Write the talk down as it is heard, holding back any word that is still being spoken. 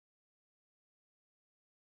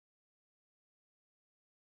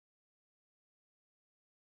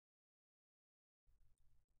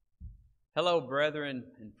Hello, brethren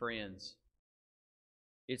and friends.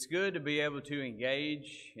 It's good to be able to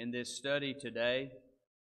engage in this study today.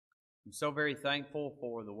 I'm so very thankful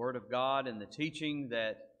for the Word of God and the teaching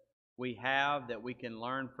that we have, that we can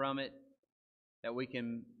learn from it, that we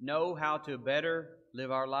can know how to better live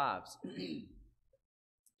our lives.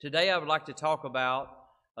 Today I would like to talk about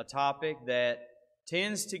a topic that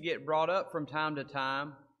tends to get brought up from time to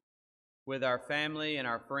time with our family and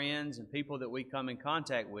our friends and people that we come in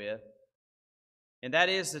contact with. And that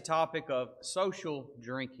is the topic of social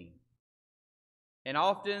drinking. And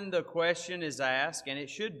often the question is asked, and it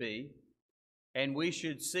should be, and we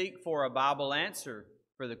should seek for a Bible answer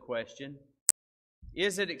for the question,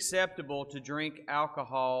 is it acceptable to drink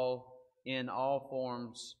alcohol in all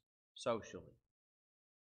forms socially?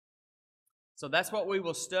 So that's what we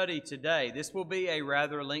will study today. This will be a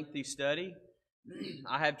rather lengthy study.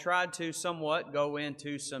 I have tried to somewhat go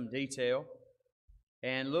into some detail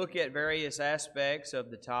and look at various aspects of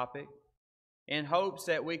the topic in hopes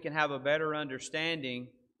that we can have a better understanding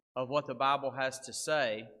of what the Bible has to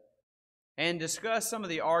say and discuss some of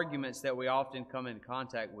the arguments that we often come in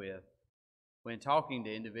contact with when talking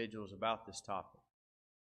to individuals about this topic.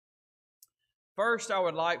 First, I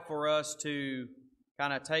would like for us to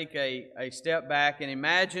kind of take a step back and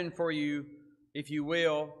imagine for you, if you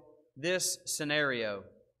will, this scenario,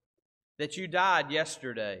 that you died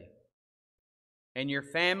yesterday. And your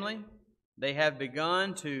family, they have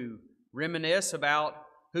begun to reminisce about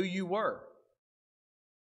who you were.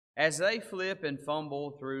 As they flip and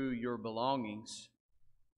fumble through your belongings,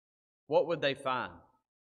 what would they find?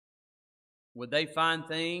 Would they find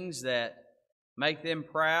things that make them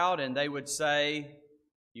proud and they would say,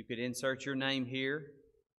 you could insert your name here.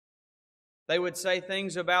 They would say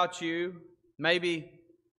things about you, maybe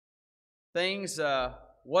things,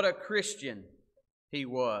 what a Christian he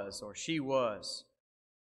was or she was.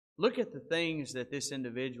 Look at the things that this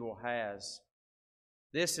individual has.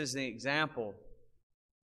 This is an example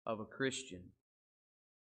of a Christian.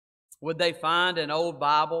 Would they find an old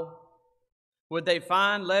Bible? Would they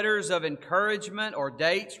find letters of encouragement or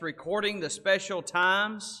dates recording the special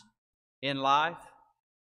times in life?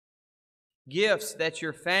 Gifts that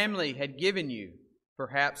your family had given you,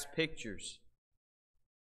 perhaps pictures.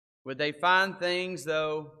 Would they find things,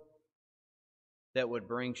 though, that would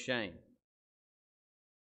bring shame?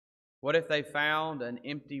 What if they found an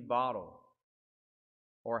empty bottle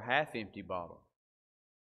or half-empty bottle?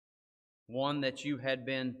 One that you had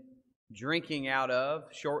been drinking out of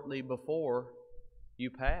shortly before you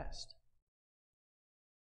passed.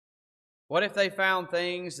 What if they found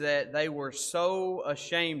things that they were so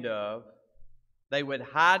ashamed of, they would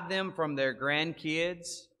hide them from their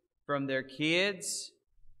grandkids, from their kids,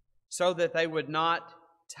 so that they would not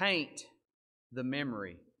taint the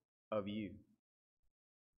memory of you?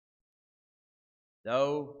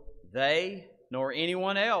 Though they nor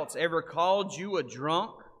anyone else ever called you a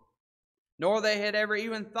drunk, nor they had ever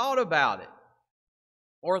even thought about it,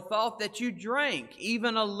 or thought that you drank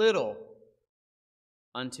even a little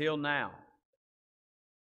until now.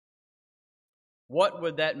 What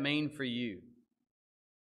would that mean for you?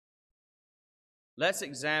 Let's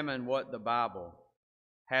examine what the Bible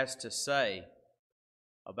has to say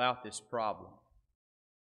about this problem.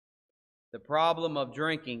 The problem of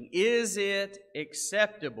drinking. Is it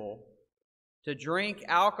acceptable to drink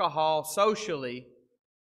alcohol socially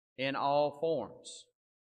in all forms?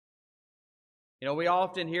 You know, we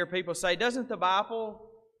often hear people say, doesn't the Bible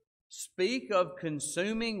speak of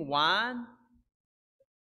consuming wine?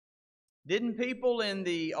 Didn't people in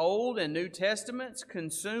the Old and New Testaments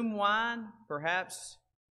consume wine? Perhaps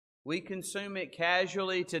we consume it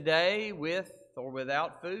casually today with or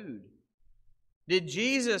without food. Did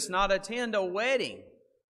Jesus not attend a wedding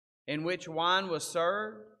in which wine was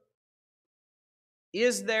served?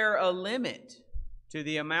 Is there a limit to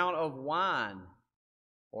the amount of wine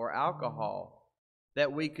or alcohol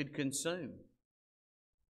that we could consume?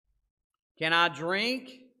 Can I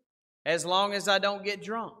drink as long as I don't get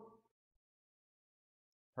drunk?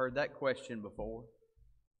 Heard that question before.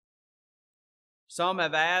 Some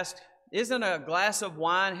have asked, isn't a glass of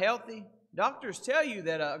wine healthy? Doctors tell you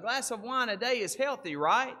that a glass of wine a day is healthy,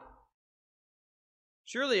 right?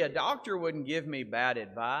 Surely a doctor wouldn't give me bad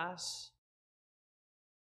advice.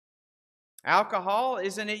 Alcohol,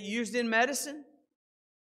 isn't it used in medicine?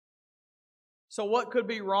 So what could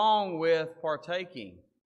be wrong with partaking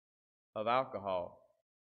of alcohol?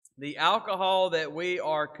 The alcohol that we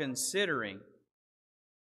are considering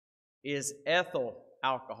is ethyl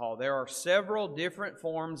alcohol. There are several different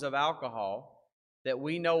forms of alcohol that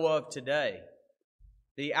we know of today.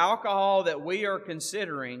 The alcohol that we are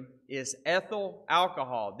considering is ethyl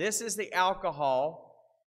alcohol. This is the alcohol,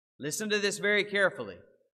 listen to this very carefully.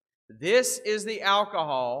 This is the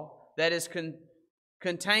alcohol that is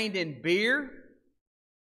contained in beer,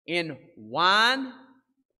 in wine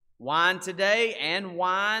today and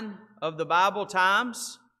wine of the Bible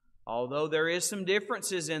times, although there is some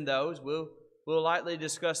differences in those. We'll likely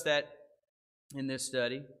discuss that in this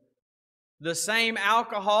study. The same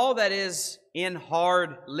alcohol that is in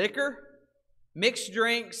hard liquor, mixed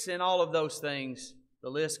drinks, and all of those things. The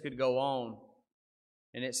list could go on.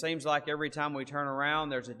 And it seems like every time we turn around,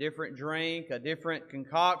 there's a different drink, a different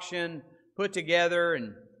concoction put together,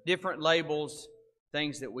 and different labels,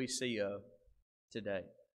 things that we see of today.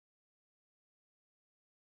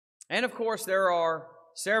 And of course, there are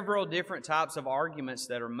several different types of arguments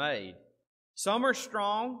that are made. Some are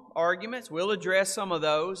strong arguments. We'll address some of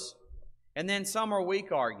those. And then some are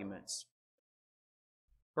weak arguments.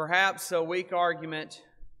 Perhaps a weak argument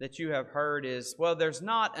that you have heard is, well, there's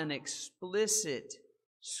not an explicit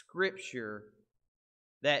Scripture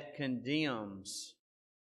that condemns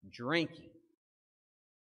drinking.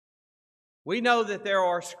 We know that there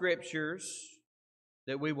are Scriptures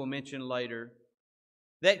that we will mention later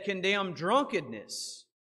that condemn drunkenness.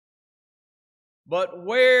 But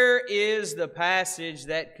where is the passage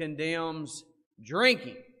that condemns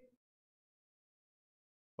drinking?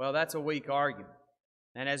 Well, that's a weak argument.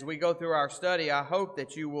 And as we go through our study, I hope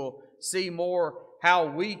that you will see more how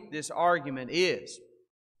weak this argument is.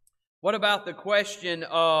 What about the question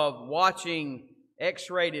of watching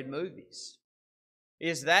X-rated movies?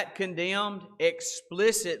 Is that condemned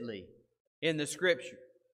explicitly in the Scripture?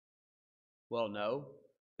 Well, no.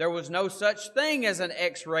 There was no such thing as an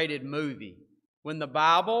X-rated movie when the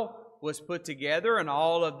Bible was put together, and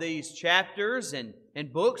all of these chapters and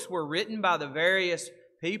books were written by the various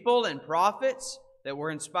people and prophets that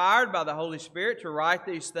were inspired by the Holy Spirit to write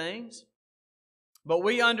these things. But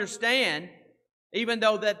we understand, even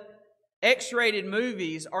though that X-rated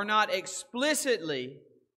movies are not explicitly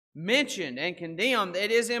mentioned and condemned,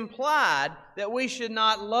 it is implied that we should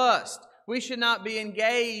not lust. We should not be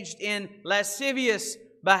engaged in lascivious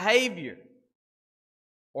behavior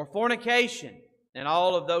or fornication and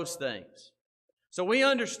all of those things. So we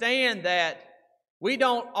understand that we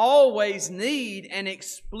don't always need an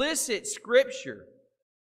explicit Scripture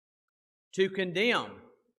to condemn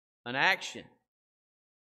an action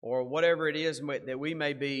or whatever it is that we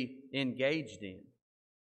may be engaged in.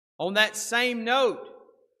 On that same note,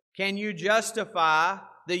 can you justify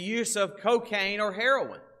the use of cocaine or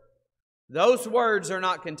heroin? Those words are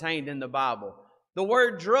not contained in the Bible. The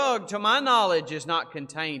word drug, to my knowledge, is not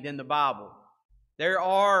contained in the Bible. There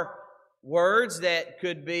are words that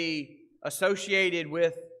could be associated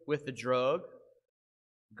with the drug.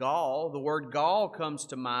 Gall, the word gall comes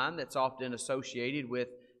to mind. That's often associated with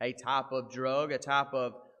a type of drug, a type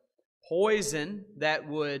of poison that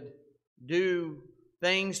would do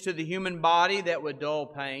things to the human body that would dull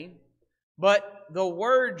pain. But the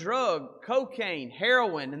word drug, cocaine,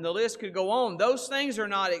 heroin, and the list could go on, those things are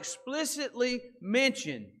not explicitly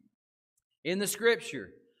mentioned in the Scripture.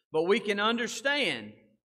 But we can understand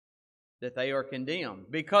that they are condemned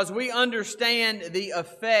because we understand the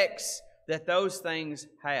effects that those things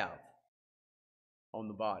have on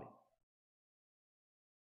the body.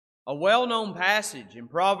 A well-known passage in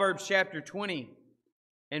Proverbs chapter 20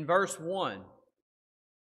 and verse 1.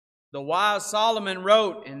 The wise Solomon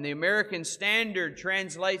wrote, and the American Standard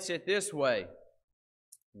translates it this way: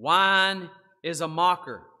 wine is a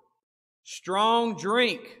mocker, strong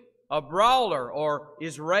drink a brawler, or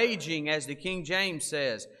is raging, as the King James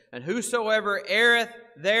says, and whosoever erreth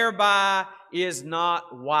thereby is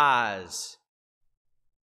not wise.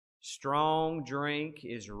 Strong drink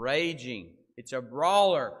is raging. It's a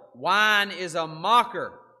brawler. Wine is a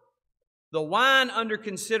mocker. The wine under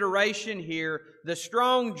consideration here, the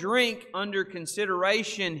strong drink under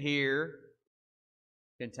consideration here,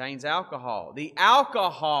 contains alcohol. The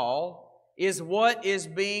alcohol is what is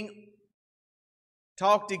being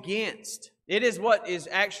talked against. It is what is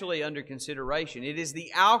actually under consideration. It is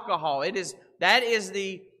the alcohol. That is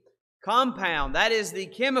the compound. That is the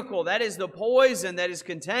chemical. That is the poison that is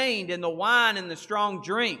contained in the wine and the strong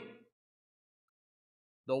drink.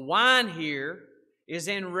 The wine here is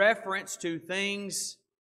in reference to things,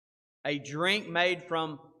 a drink made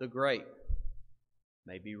from the grape.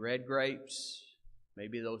 Maybe red grapes,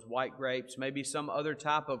 maybe those white grapes, maybe some other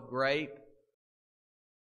type of grape.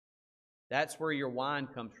 That's where your wine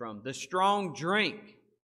comes from. The strong drink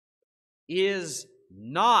is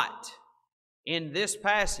not, in this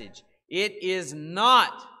passage, it is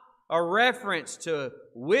not a reference to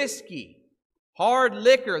whiskey Hard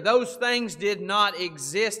liquor, those things did not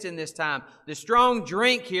exist in this time. The strong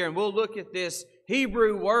drink here, and we'll look at this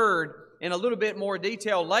Hebrew word in a little bit more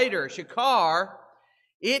detail later, shakar,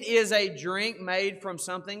 it is a drink made from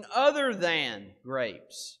something other than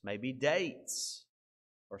grapes, maybe dates,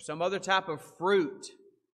 or some other type of fruit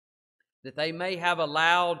that they may have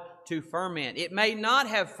allowed to ferment. It may not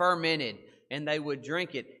have fermented, and they would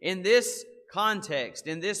drink it. In this context,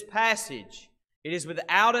 in this passage, it is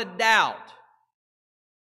without a doubt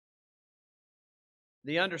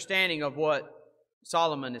the understanding of what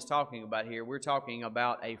Solomon is talking about here. We're talking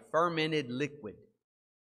about a fermented liquid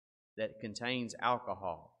that contains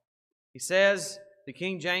alcohol. He says, the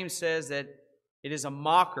King James says that it is a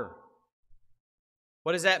mocker.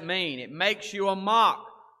 What does that mean? It makes you a mock,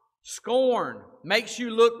 scorn, makes you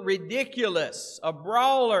look ridiculous, a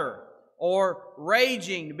brawler, or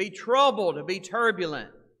raging, to be troubled, to be turbulent.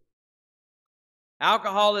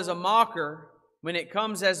 Alcohol is a mocker when it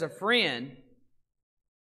comes as a friend,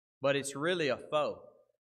 but it's really a foe.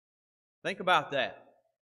 Think about that.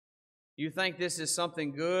 You think this is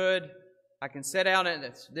something good? I can sit down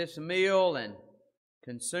at this meal and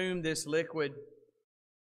consume this liquid.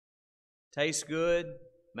 Tastes good,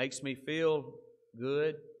 makes me feel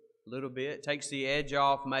good a little bit. Takes the edge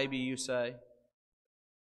off, maybe you say.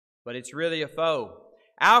 But it's really a foe.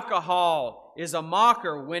 Alcohol is a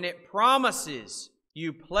mocker when it promises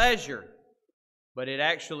you pleasure, but it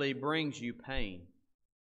actually brings you pain.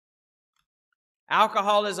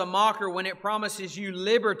 Alcohol is a mocker when it promises you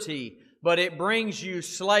liberty, but it brings you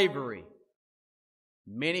slavery.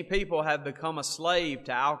 Many people have become a slave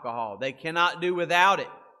to alcohol. They cannot do without it.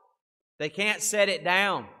 They can't set it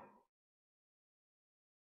down.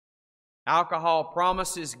 Alcohol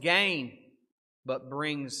promises gain, but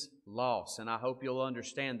brings loss. And I hope you'll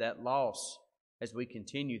understand that loss as we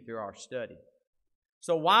continue through our study.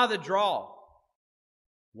 So why the draw?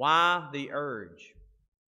 Why the urge?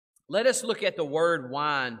 Let us look at the word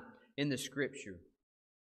wine in the Scripture.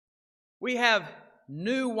 We have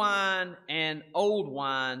new wine and old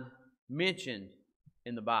wine mentioned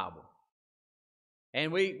in the Bible.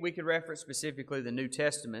 And we could reference specifically the New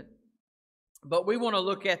Testament. But we want to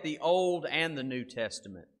look at the Old and the New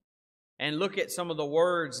Testament and look at some of the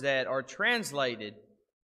words that are translated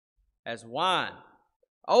as wine.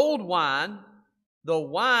 Old wine, the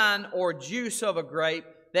wine or juice of a grape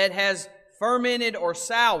that has fermented or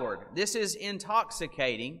soured. This is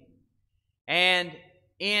intoxicating. And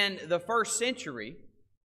in the first century,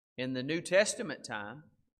 in the New Testament time,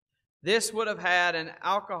 this would have had an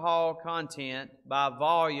alcohol content by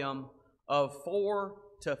volume of 4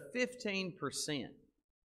 to 15%.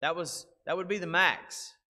 That would be the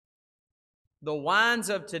max. The wines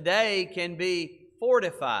of today can be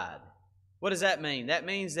fortified. What does that mean? That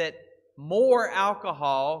means that more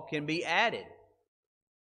alcohol can be added.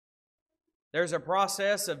 There's a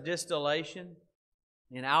process of distillation,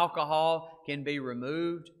 and alcohol can be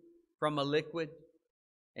removed from a liquid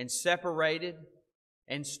and separated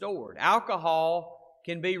and stored. Alcohol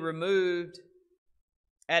can be removed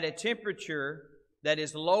at a temperature that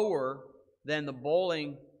is lower than the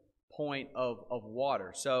boiling point of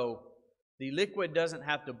water. So the liquid doesn't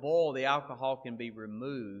have to boil, the alcohol can be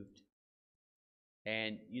removed,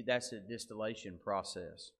 and that's a distillation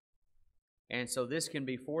process. And so this can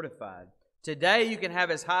be fortified. Today you can have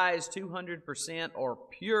as high as 200% or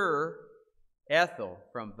pure ethyl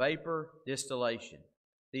from vapor distillation.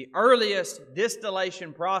 The earliest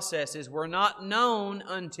distillation processes were not known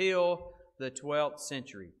until the 12th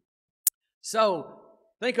century. So,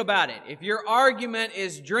 think about it. If your argument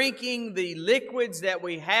is drinking the liquids that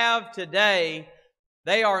we have today,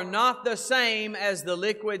 they are not the same as the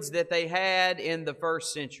liquids that they had in the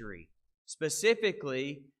first century.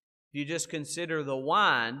 Specifically, if you just consider the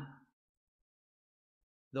wine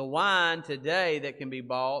today that can be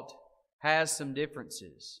bought has some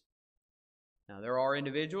differences. Now, there are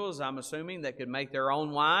individuals, I'm assuming, that could make their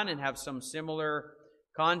own wine and have some similar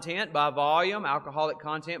content by volume, alcoholic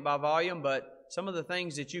content by volume, but some of the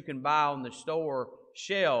things that you can buy on the store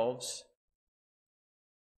shelves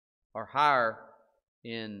are higher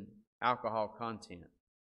in alcohol content.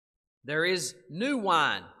 There is new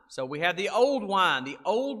wine. So we have the old wine. The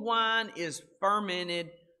old wine is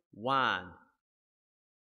fermented wine.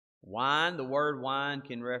 Wine, the word wine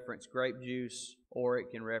can reference grape juice, or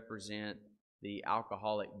it can represent the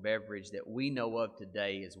alcoholic beverage that we know of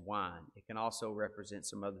today as wine. It can also represent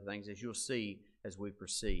some other things, as you'll see as we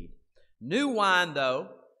proceed. New wine, though,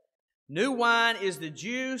 new wine is the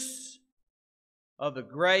juice of the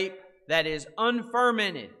grape that is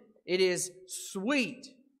unfermented. It is sweet.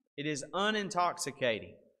 It is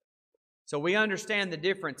unintoxicating. So we understand the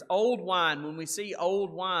difference. Old wine, when we see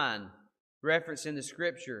old wine referenced in the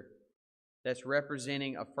Scripture, that's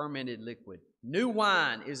representing a fermented liquid. New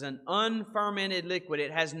wine is an unfermented liquid.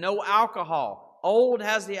 It has no alcohol. Old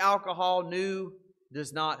has the alcohol. New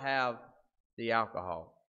does not have the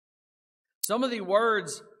alcohol. Some of the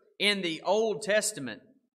words in the Old Testament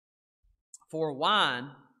for wine,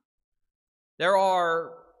 there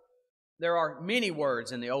are many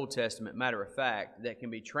words in the Old Testament, matter of fact, that can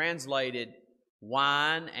be translated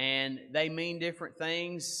wine, and they mean different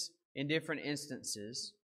things in different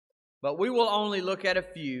instances. But we will only look at a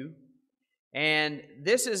few. And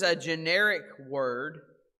this is a generic word.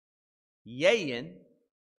 Yayin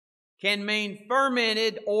can mean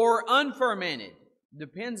fermented or unfermented.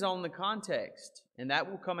 Depends on the context. And that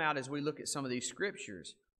will come out as we look at some of these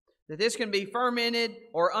scriptures. That this can be fermented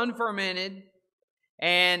or unfermented.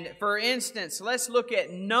 And for instance, let's look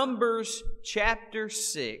at Numbers chapter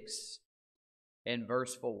 6 and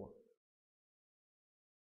verse 4.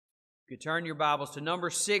 You turn your Bibles to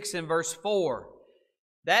Numbers 6 and verse 4.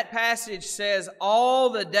 That passage says, all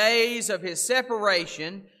the days of his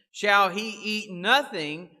separation shall he eat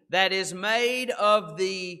nothing that is made of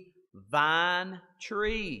the vine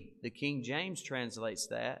tree. The King James translates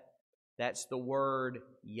that. That's the word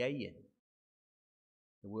yayin.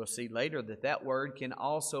 We'll see later that that word can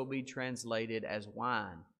also be translated as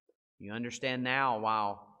wine. You understand now,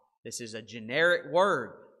 while this is a generic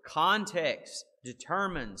word, context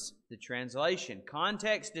determines the translation.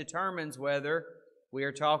 Context determines whether we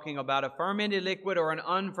are talking about a fermented liquid or an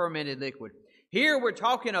unfermented liquid. Here we're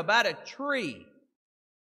talking about a tree.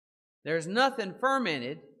 There's nothing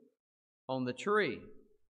fermented on the tree.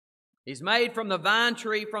 He's made from the vine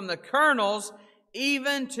tree, from the kernels,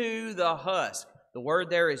 even to the husk. The word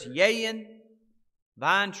there is yayin,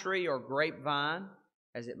 vine tree or grapevine,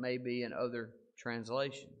 as it may be in other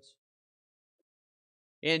translations.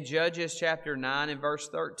 In Judges chapter 9 and verse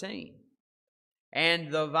 13,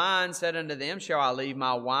 and the vine said unto them, shall I leave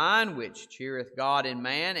my wine, which cheereth God and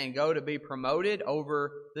man, and go to be promoted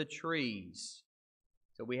over the trees?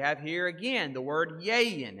 So we have here again the word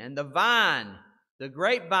yayin, and the vine, the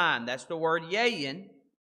grapevine, that's the word yayin,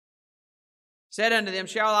 said unto them,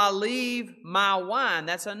 shall I leave my wine?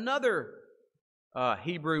 That's another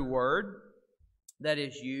Hebrew word that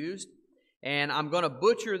is used. And I'm going to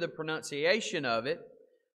butcher the pronunciation of it,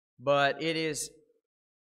 but it is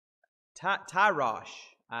tyrosh,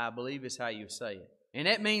 I believe is how you say it. And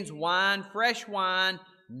it means wine, fresh wine,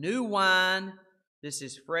 new wine. This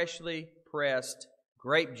is freshly pressed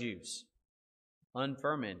grape juice,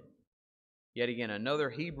 unfermented. Yet again, another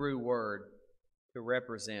Hebrew word to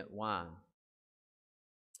represent wine.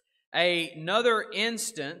 Another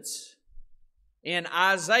instance in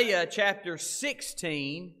Isaiah chapter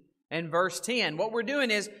 16 and verse 10. What we're doing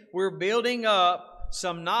is we're building up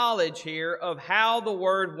some knowledge here of how the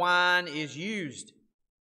word wine is used.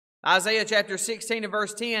 Isaiah chapter 16 and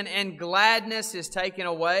verse 10, and gladness is taken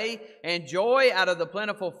away, and joy out of the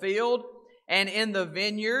plentiful field, and in the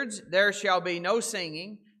vineyards there shall be no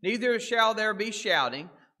singing, neither shall there be shouting.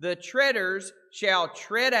 The treaders shall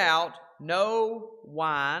tread out no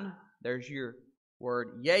wine, there's your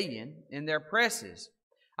word yayin, in their presses.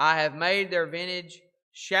 I have made their vintage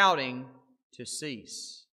shouting to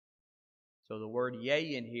cease. So the word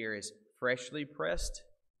yayin here is freshly pressed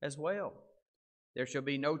as well. There shall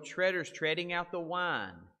be no treaders treading out the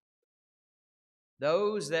wine.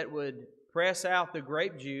 Those that would press out the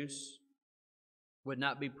grape juice would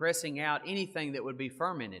not be pressing out anything that would be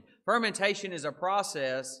fermented. Fermentation is a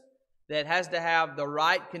process that has to have the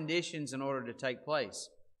right conditions in order to take place.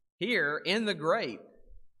 Here, in the grape,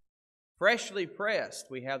 freshly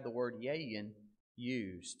pressed, we have the word yayin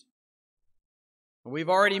used. We've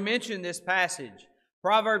already mentioned this passage.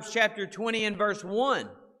 Proverbs chapter 20 and verse 1.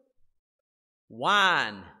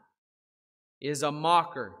 Wine is a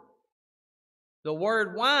mocker. The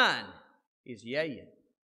word wine is yayin.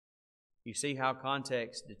 You see how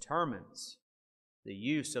context determines the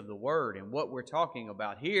use of the word and what we're talking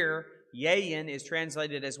about. Here, yayin is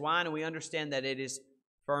translated as wine, and we understand that it is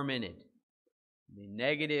fermented. The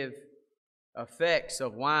negative effects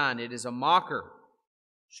of wine, it is a mocker.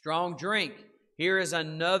 Strong drink. Here is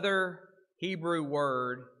another Hebrew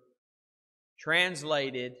word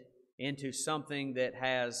translated into something that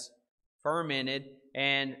has fermented,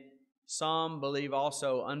 and some believe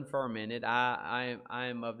also unfermented. I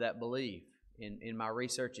am of that belief in my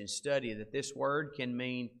research and study that this word can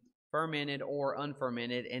mean fermented or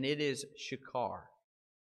unfermented, and it is shikar,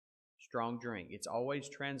 strong drink. It's always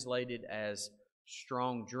translated as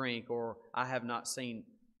strong drink, or I have not seen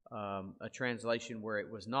a translation where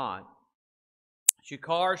it was not.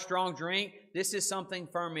 Shikar, strong drink. This is something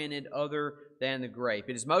fermented other than the grape.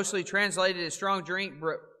 It is mostly translated as strong drink,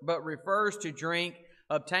 but refers to drink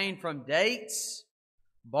obtained from dates,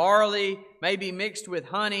 barley, maybe mixed with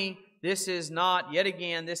honey. This is not, yet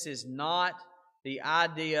again, this is not the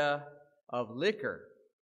idea of liquor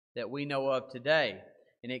that we know of today.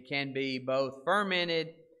 And it can be both fermented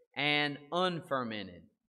and unfermented.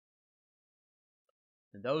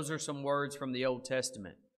 And those are some words from the Old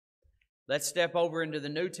Testament. Let's step over into the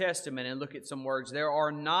New Testament and look at some words. There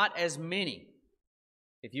are not as many.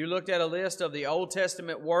 If you looked at a list of the Old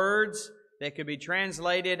Testament words that could be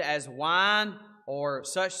translated as wine or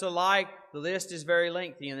such the like, the list is very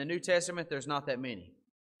lengthy. In the New Testament, there's not that many.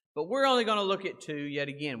 But we're only going to look at two yet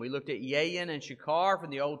again. We looked at yayin and shikar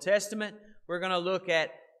from the Old Testament. We're going to look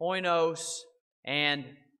at oinos and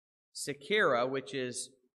sekira, which is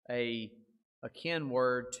a kin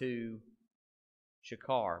word to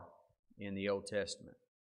shikar in the Old Testament.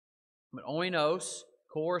 But oinos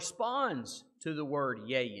corresponds to the word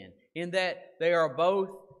yayin in that they are both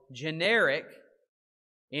generic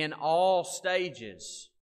in all stages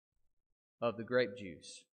of the grape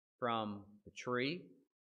juice, from the tree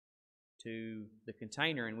to the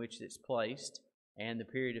container in which it's placed and the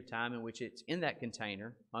period of time in which it's in that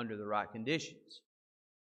container under the right conditions.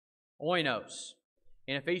 Oinos.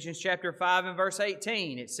 In Ephesians chapter 5 and verse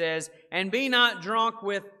 18, it says, "And be not drunk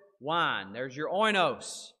with wine." There's your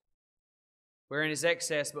oinos, wherein is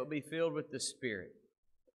excess, but be filled with the Spirit.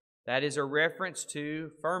 That is a reference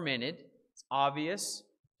to fermented. It's obvious.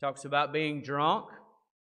 It talks about being drunk.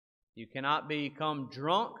 You cannot become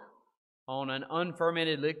drunk on an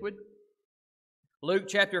unfermented liquid. Luke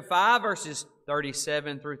chapter 5, verses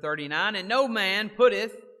 37 through 39, "And no man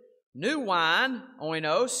putteth new wine,"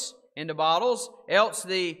 oinos, "into bottles, else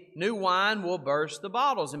the new wine will burst the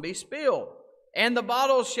bottles and be spilled. And the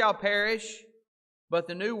bottles shall perish, but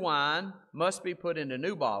the new wine must be put into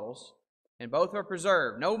new bottles, and both are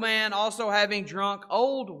preserved. No man also having drunk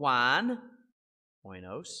old wine,"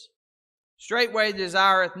 oinos, "straightway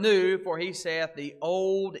desireth new, for he saith, the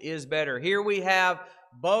old is better." Here we have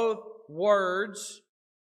both words,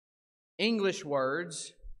 English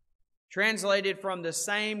words, translated from the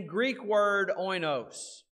same Greek word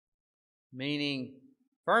oinos, meaning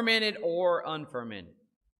fermented or unfermented.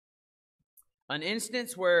 An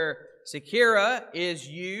instance where sekira is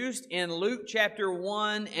used in Luke chapter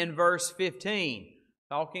 1 and verse 15,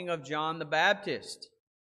 talking of John the Baptist.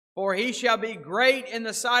 "For he shall be great in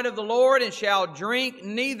the sight of the Lord, and shall drink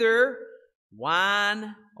neither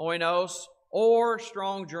wine," oinos, "or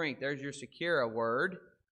strong drink." There's your sekira word,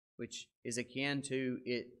 which is akin to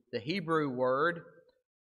the Hebrew word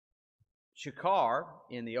shikar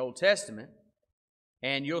in the Old Testament.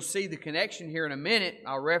 And you'll see the connection here in a minute.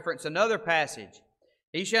 I'll reference another passage.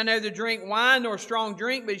 "He shall neither drink wine nor strong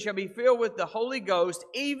drink, but he shall be filled with the Holy Ghost,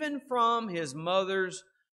 even from his mother's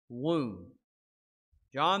womb."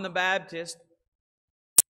 John the Baptist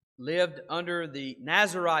lived under the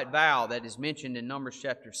Nazirite vow that is mentioned in Numbers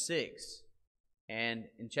chapter 6. And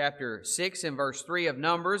in chapter 6 and verse 3 of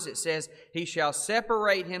Numbers, it says, "He shall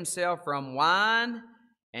separate himself from wine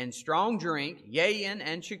and strong drink, yayin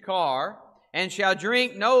and shikar, and shall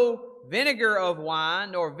drink no vinegar of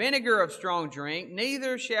wine, nor vinegar of strong drink,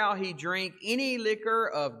 neither shall he drink any liquor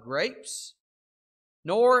of grapes,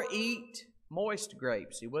 nor eat moist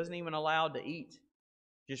grapes." He wasn't even allowed to eat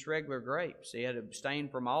just regular grapes. He had to abstain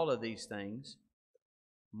from all of these things,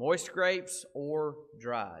 moist grapes or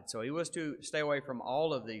dried. So he was to stay away from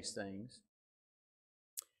all of these things.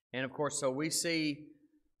 And of course, so we see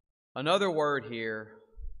another word here,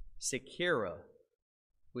 sekira,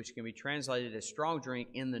 which can be translated as strong drink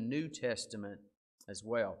in the New Testament as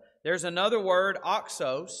well. There's another word,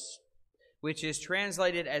 oxos, which is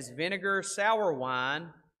translated as vinegar, sour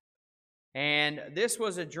wine. And this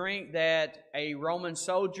was a drink that a Roman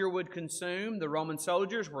soldier would consume. The Roman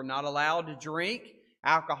soldiers were not allowed to drink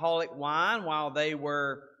alcoholic wine while they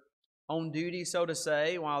were on duty, so to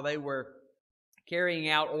say, while they were carrying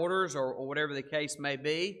out orders or whatever the case may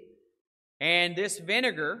be. And this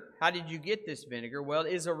vinegar, how did you get this vinegar? Well,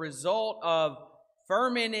 it is a result of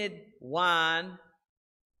fermented wine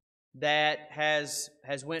that has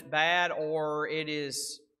went bad, or it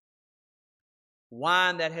is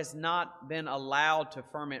wine that has not been allowed to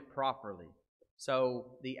ferment properly.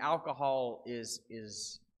 So the alcohol is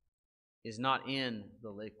not in the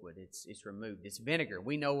liquid. It's removed. It's vinegar.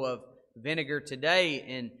 We know of vinegar today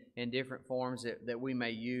in different forms that we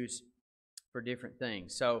may use for different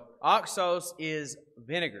things. So oxos is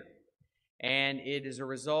vinegar, and it is a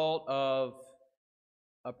result of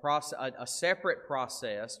a process, a separate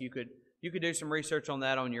process. You could do some research on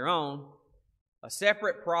that on your own, a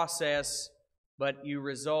separate process, but you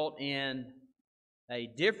result in a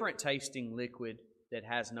different tasting liquid that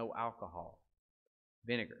has no alcohol,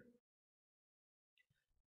 vinegar.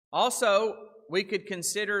 Also, we could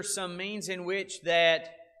consider some means in which that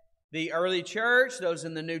the early church, those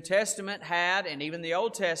in the New Testament had, and even the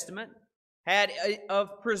Old Testament, had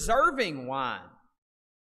of preserving wine.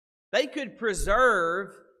 They could preserve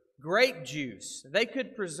grape juice. They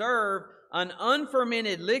could preserve an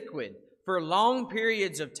unfermented liquid for long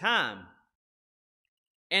periods of time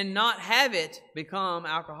and not have it become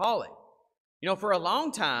alcoholic. You know, for a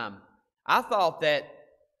long time, I thought that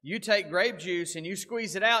you take grape juice and you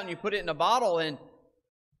squeeze it out and you put it in a bottle and,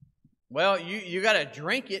 well, you got to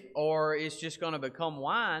drink it or it's just going to become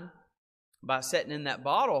wine by sitting in that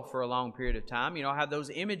bottle for a long period of time. You know, I have those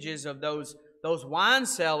images of those wine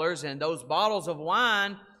cellars and those bottles of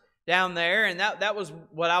wine down there, and that was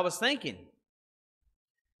what I was thinking.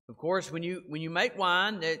 Of course, when you make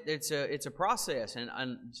wine, it's a process,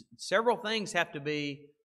 and several things have to be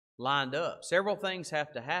lined up. Several things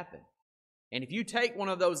have to happen. And if you take one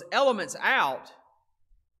of those elements out,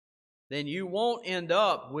 then you won't end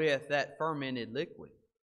up with that fermented liquid.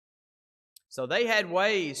 So they had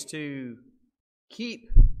ways to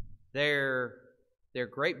keep their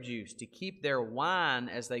grape juice, to keep their wine,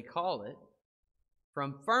 as they call it,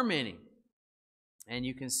 from fermenting. And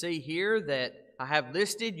you can see here that I have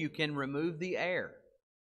listed, you can remove the air.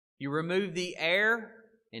 You remove the air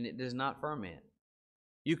and it does not ferment.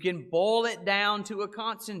 You can boil it down to a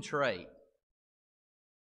concentrate.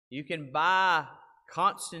 You can buy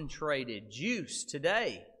concentrated juice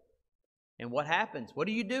today. And what happens? What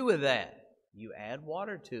do you do with that? You add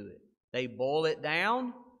water to it. They boil it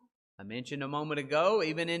down. I mentioned a moment ago,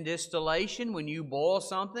 even in distillation, when you boil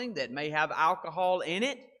something that may have alcohol in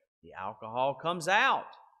it, the alcohol comes out.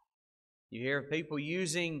 You hear of people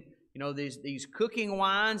using, these cooking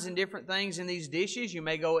wines and different things in these dishes. You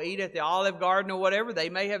may go eat at the Olive Garden or whatever. They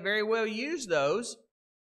may have very well used those.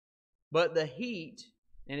 But the heat,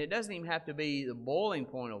 and it doesn't even have to be the boiling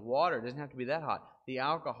point of water. It doesn't have to be that hot. The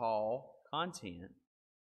alcohol content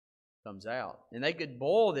comes out. And they could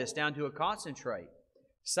boil this down to a concentrate,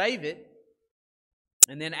 save it,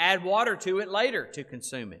 and then add water to it later to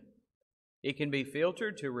consume it. It can be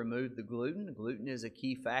filtered to remove the gluten. Gluten is a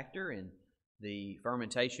key factor in the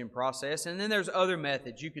fermentation process. And then there's other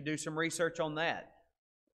methods. You could do some research on that.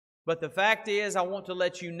 But the fact is, I want to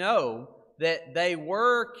let you know that they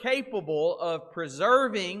were capable of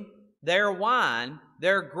preserving their wine,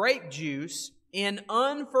 their grape juice, in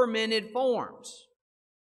unfermented forms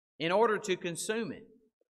in order to consume it.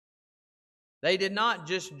 They did not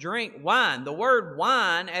just drink wine. The word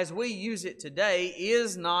wine, as we use it today,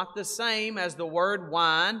 is not the same as the word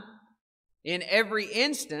wine in every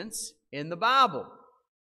instance in the Bible.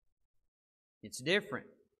 It's different.